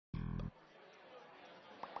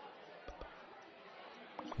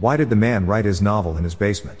Why did the man write his novel in his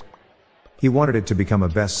basement? He wanted it to become a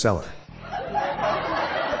bestseller.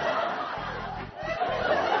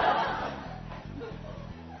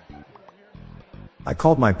 I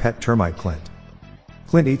called my pet termite Clint.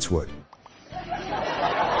 Clint Eastwood.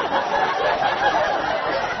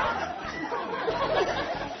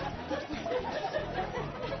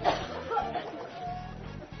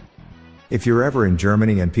 If you're ever in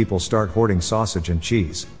Germany and people start hoarding sausage and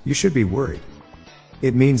cheese, you should be worried.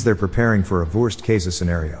 It means they're preparing for a worst case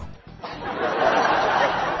scenario.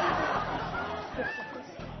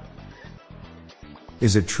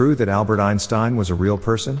 Is it true that Albert Einstein was a real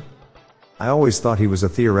person? I always thought he was a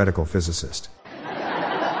theoretical physicist.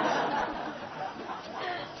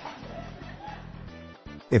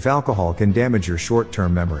 If alcohol can damage your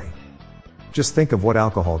short-term memory, just think of what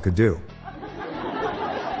alcohol could do.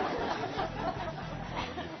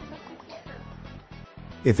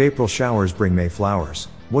 If April showers bring May flowers,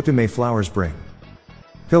 what do May flowers bring?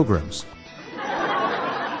 Pilgrims.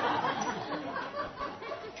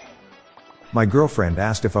 My girlfriend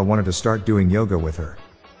asked if I wanted to start doing yoga with her.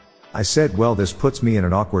 I said, well, this puts me in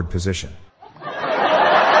an awkward position.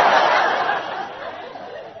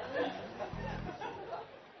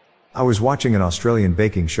 I was watching an Australian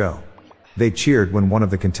baking show. They cheered when one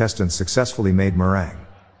of the contestants successfully made meringue,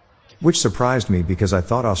 which surprised me because I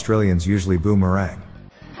thought Australians usually boo meringue.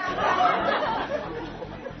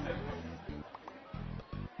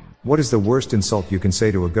 What is the worst insult you can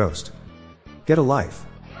say to a ghost? Get a life.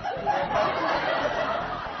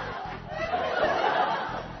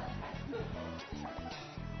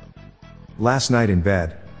 Last night in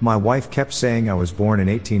bed, my wife kept saying I was born in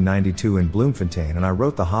 1892 in Bloemfontein and I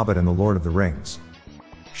wrote The Hobbit and The Lord of the Rings.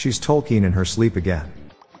 She's Tolkien in her sleep again.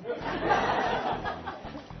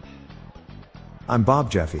 I'm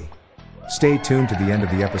Bob Jeffy. Stay tuned to the end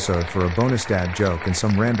of the episode for a bonus dad joke and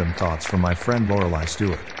some random thoughts from my friend Lorelei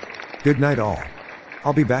Stewart. Good night all.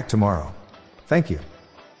 I'll be back tomorrow. Thank you.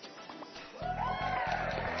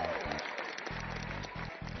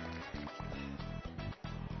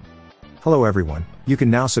 Hello everyone, you can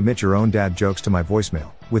now submit your own dad jokes to my voicemail,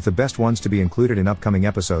 with the best ones to be included in upcoming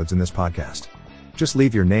episodes in this podcast. Just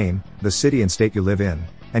leave your name, the city and state you live in,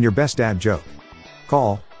 and your best dad joke.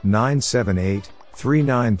 Call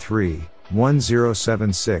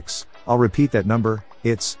 978-393-1076. I'll repeat that number,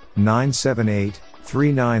 it's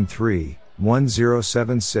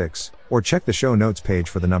 978-393-1076, or check the show notes page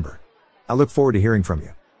for the number. I look forward to hearing from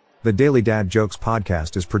you. The Daily Dad Jokes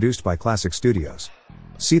podcast is produced by Classic Studios.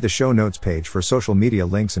 See the show notes page for social media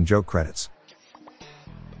links and joke credits.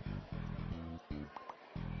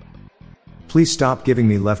 Please stop giving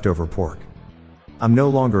me leftover pork. I'm no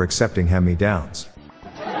longer accepting hand-me-downs.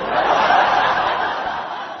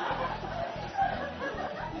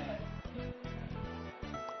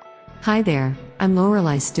 Hi there, I'm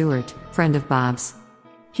Lorelei Stewart, friend of Bob's.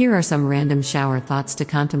 Here are some random shower thoughts to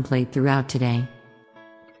contemplate throughout today.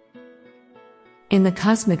 In the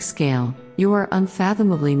cosmic scale, you are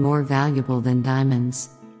unfathomably more valuable than diamonds.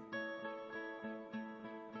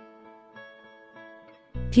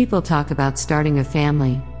 People talk about starting a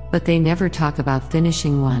family, but they never talk about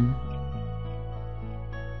finishing one.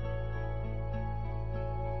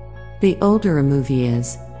 The older a movie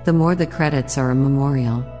is, the more the credits are a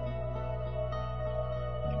memorial.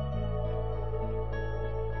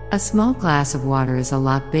 A small glass of water is a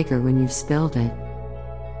lot bigger when you've spilled it.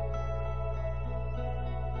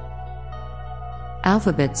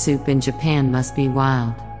 Alphabet soup in Japan must be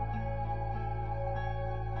wild.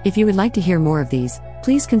 If you would like to hear more of these,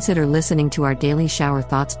 please consider listening to our Daily Shower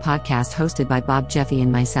Thoughts podcast hosted by Bob Jeffy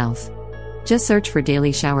and myself. Just search for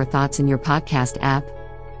Daily Shower Thoughts in your podcast app.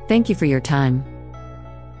 Thank you for your time.